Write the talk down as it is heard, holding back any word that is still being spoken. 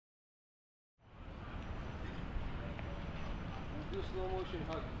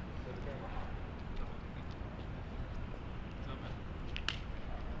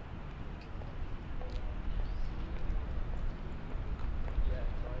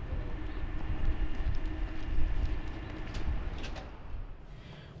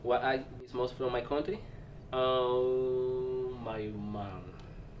What I miss most from my country? My mom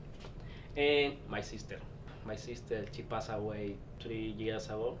and my sister. My sister, she passed away 3 years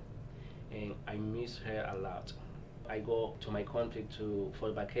ago, and I miss her a lot. I go to my country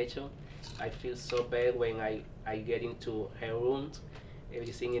for vacation. I feel so bad when I get into her room.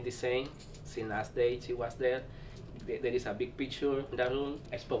 Everything is the same. Since last day she was there. There is a big picture in that room.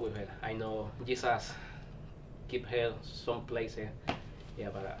 I spoke with her. I know Jesus keep her some places. Yeah,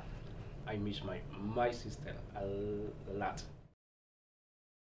 but I miss my sister a lot.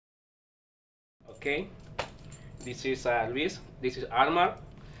 Okay, this is Luis. This is Armar,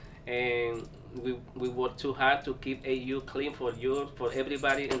 and we work too hard to keep AU clean for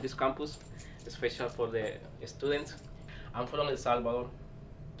everybody in this campus, especially for the students. I'm from El Salvador,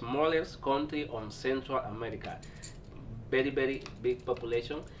 smallest country on Central America. Very big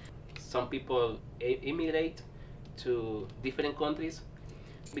population. Some people immigrate to different countries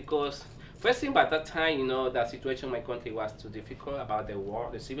because first thing, by that time, you know, the situation in my country was too difficult about the war,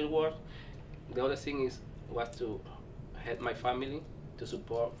 the civil war. The other thing was to help my family, to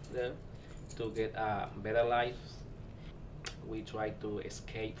support them, to get a better life. We try to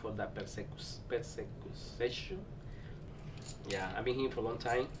escape from the persecution. Yeah, I've been here for a long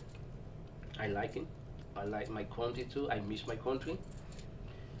time. I like it. I like my country too. I miss my country.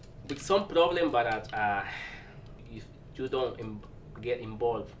 With some problem, but if you don't get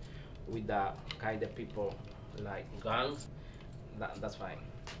involved with the kind of people like gangs, that's fine.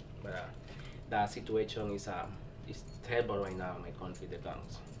 But the situation is terrible right now in my country, the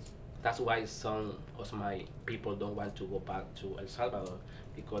gangs. That's why some of my people don't want to go back to El Salvador,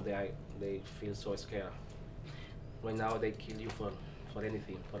 because they feel so scared. Right now they kill you for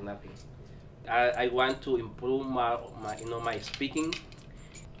anything, for nothing. I want to improve my speaking.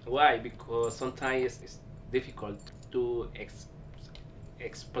 Why? Because sometimes it's difficult to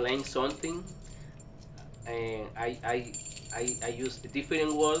explain something, and I use a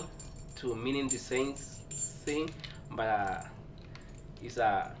different word to meaning the same thing, but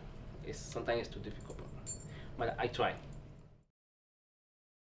sometimes it's too difficult. But I try.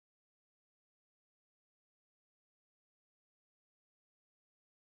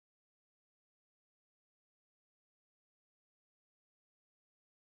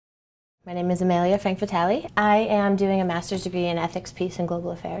 My name is Amelia Frank Vitale. I am doing a master's degree in ethics, peace, and global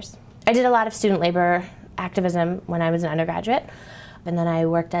affairs. I did a lot of student labor activism when I was an undergraduate, and then I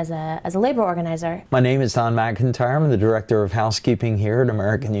worked as a labor organizer. My name is Don McIntyre. I'm the director of housekeeping here at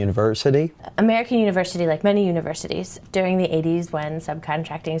American University. American University, like many universities, during the 80s when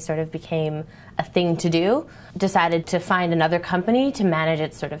subcontracting sort of became a thing to do, decided to find another company to manage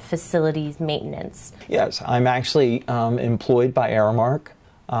its sort of facilities maintenance. Yes, I'm actually employed by Aramark.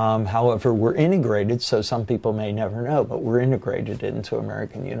 However, we're integrated, so some people may never know, but we're integrated into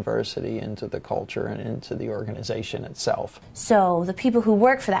American University, into the culture, and into the organization itself. So the people who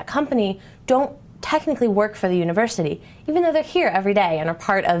work for that company don't technically work for the university, even though they're here every day and are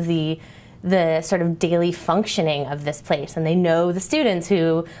part of the sort of daily functioning of this place, and they know the students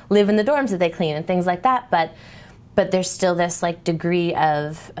who live in the dorms that they clean and things like that, but there's still this like degree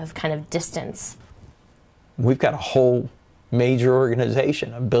of kind of distance. We've got a whole major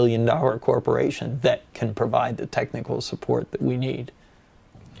organization, $1 billion corporation that can provide the technical support that we need.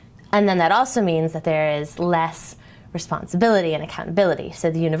 And then that also means that there is less responsibility and accountability.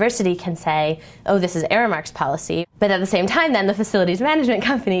 So the university can say, oh, this is Aramark's policy, but at the same time then the facilities management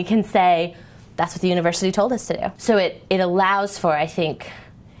company can say, that's what the university told us to do. So it allows for, I think,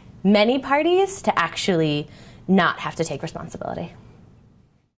 many parties to actually not have to take responsibility.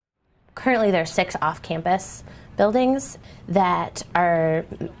 Currently there are 6 off-campus buildings that are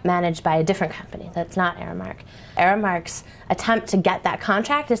managed by a different company that's not Aramark. Aramark's attempt to get that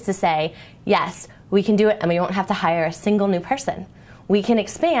contract is to say, yes, we can do it and we won't have to hire a single new person. We can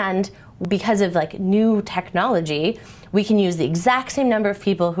expand because of like new technology. We can use the exact same number of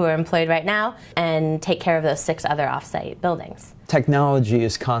people who are employed right now and take care of those 6 other off-site buildings. Technology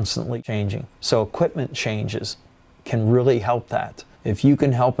is constantly changing, so equipment changes can really help that. If you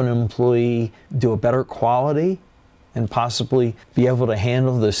can help an employee do a better quality and possibly be able to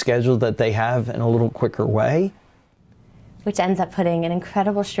handle the schedule that they have in a little quicker way. Which ends up putting an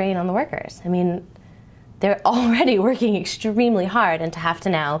incredible strain on the workers. I mean, they're already working extremely hard, and to have to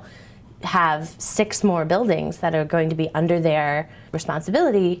now have 6 more buildings that are going to be under their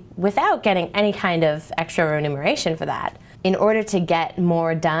responsibility without getting any kind of extra remuneration for that. in order to get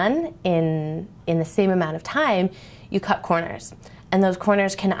more done in the same amount of time, you cut corners. And those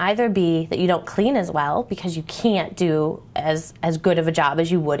corners can either be that you don't clean as well because you can't do as good of a job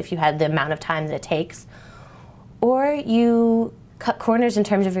as you would if you had the amount of time that it takes, or you cut corners in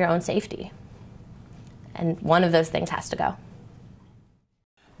terms of your own safety. And one of those things has to go.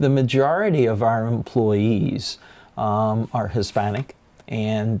 The majority of our employees are Hispanic,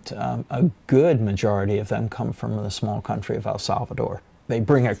 and a good majority of them come from the small country of El Salvador. They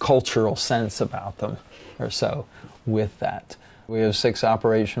bring a cultural sense about them or so with that. We have 6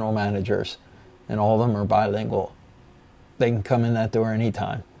 operational managers, and all of them are bilingual. They can come in that door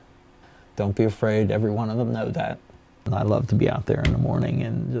anytime. Don't be afraid, every one of them know that. And I love to be out there in the morning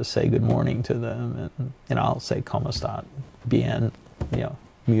and just say good morning to them, and I'll say "Cómo está?" Bien,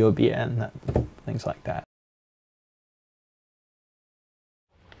 muy bien, things like that.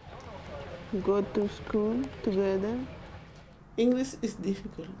 Go to school together. English is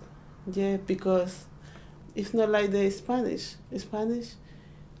difficult, yeah, because it's not like the Spanish. Spanish,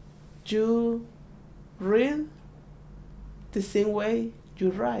 you read the same way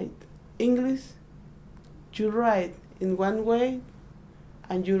you write. English, you write in one way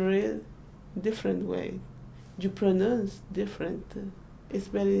and you read different way. You pronounce different. It's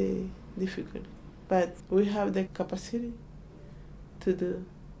very difficult, but we have the capacity to do.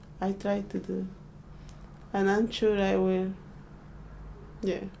 I try to do, and I'm sure I will.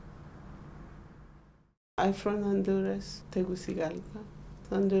 Yeah. I'm from Honduras, Tegucigalpa.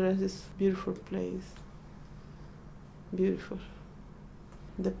 Honduras is a beautiful place. Beautiful.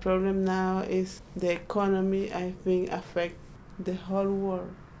 The problem now is the economy has been affected the whole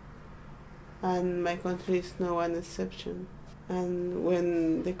world. And my country is no one exception. And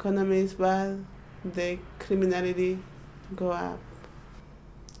when the economy is bad, the criminality go up.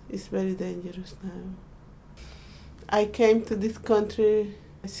 It's very dangerous now. I came to this country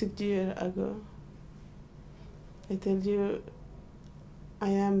 6 years ago. I tell you, I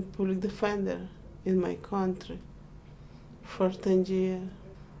am public defender in my country for 10 years.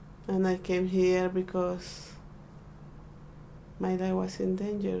 And I came here because my life was in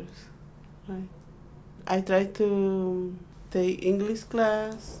danger, right? I tried to take English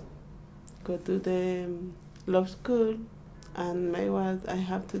class, go to the law school, and make what I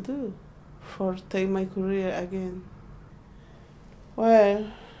have to do for take my career again. Well,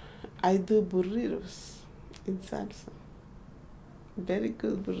 I do burritos in salsa. Very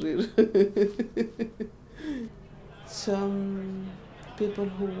good burrito. Some people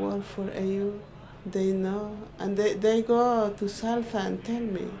who work for AU, they know, and they go to salsa and tell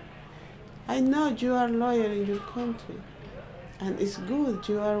me, I know you are a lawyer in your country, and it's good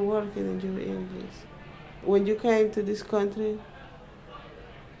you are working in your English. When you came to this country,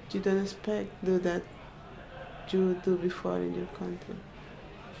 you don't expect do that you do before in your country.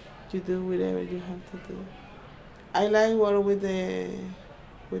 You do whatever you have to do. I like work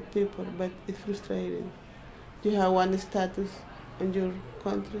with people, but it's frustrating. You have one status in your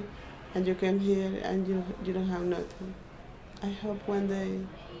country, and you came here and you don't have nothing. I hope one day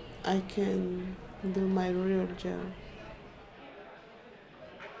I can do my real job.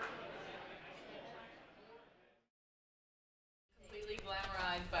 Completely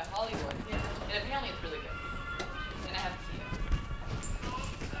glamorized by Hollywood, and apparently it's really good. And I have to see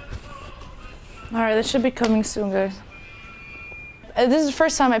it. Alright, this should be coming soon, guys. This is the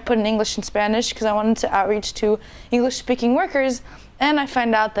first time I put in English and Spanish because I wanted to outreach to English-speaking workers, and I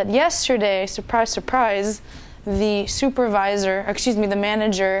find out that yesterday, surprise, surprise, the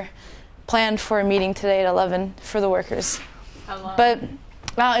manager planned for a meeting today at 11 for the workers. How long? But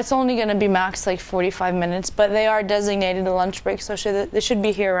it's only going to be max like 45 minutes, but they are designated a lunch break, so they should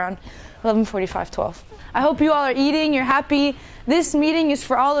be here around 11:45, 12. I hope you all are eating, you're happy. This meeting is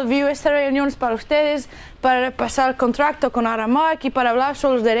for all of you. Esta reunión es para ustedes, para repasar el contrato con Aramark y para hablar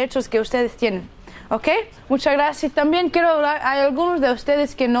sobre los derechos que ustedes tienen. ¿Ok? Muchas gracias. También quiero hablar, hay algunos de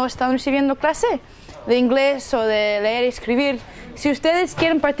ustedes que no están recibiendo clase de inglés o de leer y escribir. Si ustedes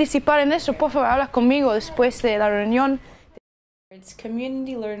quieren participar en eso, por favor, habla conmigo después de la reunión. It's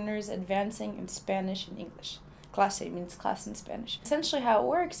community learners advancing in Spanish and English. Clase means class in Spanish. Essentially how it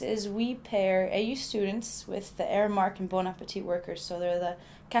works is we pair AU students with the Aramark and Bon Appetit workers. So they're the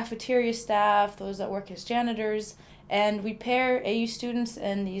cafeteria staff, those that work as janitors, and we pair AU students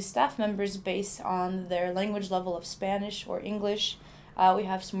and these staff members based on their language level of Spanish or English. We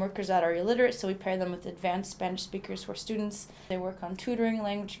have some workers that are illiterate, so we pair them with advanced Spanish speakers who are students. They work on tutoring,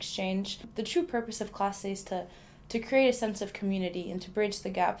 language exchange. The true purpose of Clase is to create a sense of community and to bridge the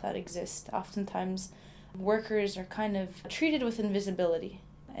gap that exists. Oftentimes, workers are kind of treated with invisibility.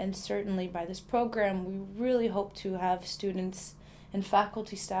 And certainly by this program, we really hope to have students and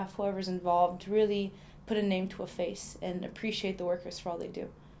faculty, staff, whoever's involved, really put a name to a face and appreciate the workers for all they do.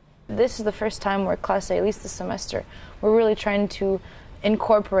 This is the first time where Class A, at least this semester, we're really trying to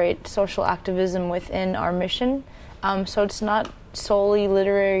incorporate social activism within our mission. So it's not solely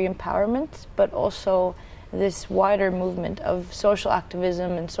literary empowerment, but also this wider movement of social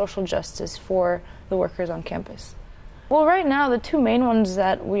activism and social justice for the workers on campus. Well, right now, the two main ones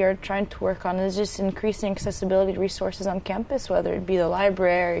that we are trying to work on is just increasing accessibility to resources on campus, whether it be the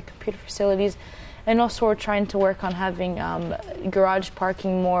library, computer facilities, and also we're trying to work on having garage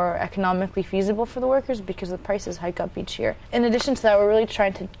parking more economically feasible for the workers because the prices hike up each year. In addition to that, we're really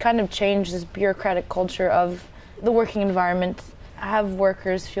trying to kind of change this bureaucratic culture of the working environment, have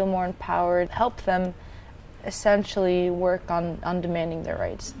workers feel more empowered, help them essentially work on demanding their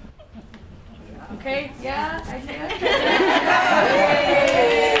rights. Okay, yeah, I see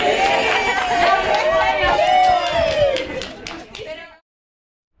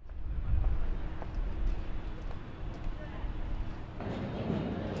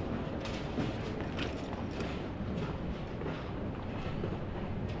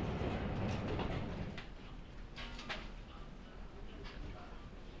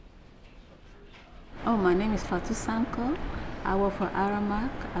Oh, my name is Fatu Sanko. I work for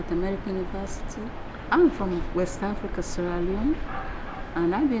Aramak at American University. I'm from West Africa, Sierra Leone,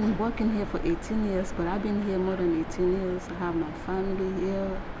 and I've been working here for 18 years, but I've been here more than 18 years. I have my family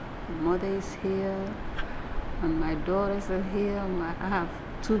here, my mother is here, and my daughters are here. I have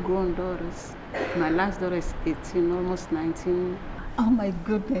two grown daughters. My last daughter is 18, almost 19. Oh my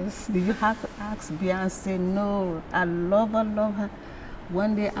goodness, do you have to ask Beyonce? No, I love her.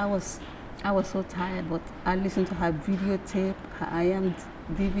 One day I was so tired, but I listened to her videotape, her IM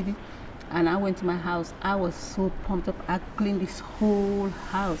DVD, and I went to my house. I was so pumped up. I cleaned this whole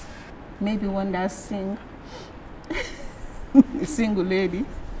house. Maybe one day I sing, a single lady.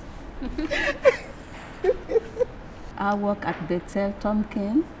 I work at Bethel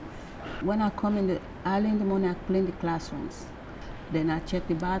Tompkins. When I come in early in the morning, I clean the classrooms. Then I check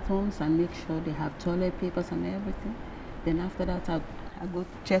the bathrooms and make sure they have toilet papers and everything. Then after that, I go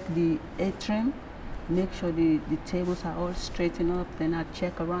check the atrium, make sure the tables are all straightened up. Then I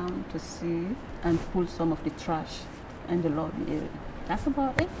check around to see and pull some of the trash in the lobby area. That's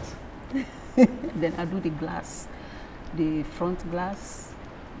about it. Then I do the glass, the front glass,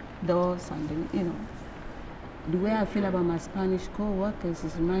 doors, and then, the way I feel about my Spanish co-workers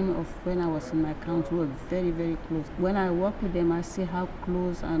is remind me of when I was in my country. We were very, very close. When I work with them, I see how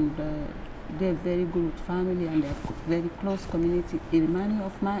close and they're very good with family and they're very close community. It reminds me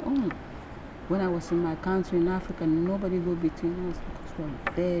of my own. When I was in my country in Africa, nobody go between us because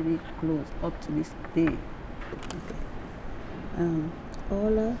we're very close up to this day. Okay.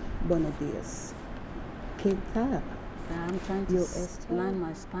 Hola, buenos dias. ¿Qué tal? I'm trying to learn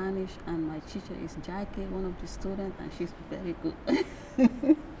my Spanish, and my teacher is Jackie, one of the students, and she's very good.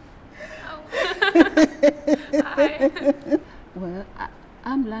 Hi. Well,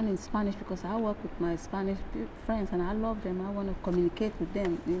 I'm learning Spanish because I work with my Spanish friends, and I love them. I want to communicate with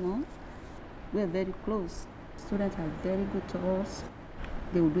them, We're very close. Students are very good to us.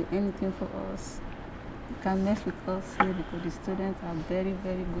 They will do anything for us. You can't mess with us here because the students are very,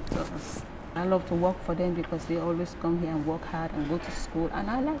 very good to us. I love to work for them because they always come here and work hard and go to school. And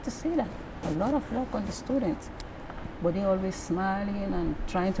I like to see that. A lot of work on the students. But they're always smiling and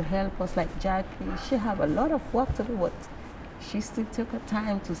trying to help us, like Jackie. She have a lot of work to do, but she still took her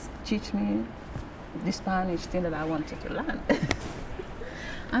time to teach me the Spanish thing that I wanted to learn.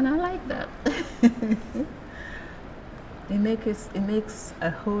 And I like that. It makes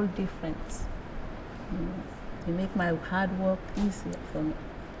a whole difference. It makes my hard work easier for me.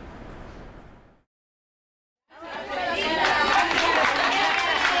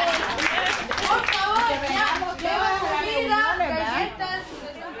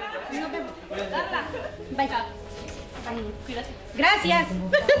 Gracias.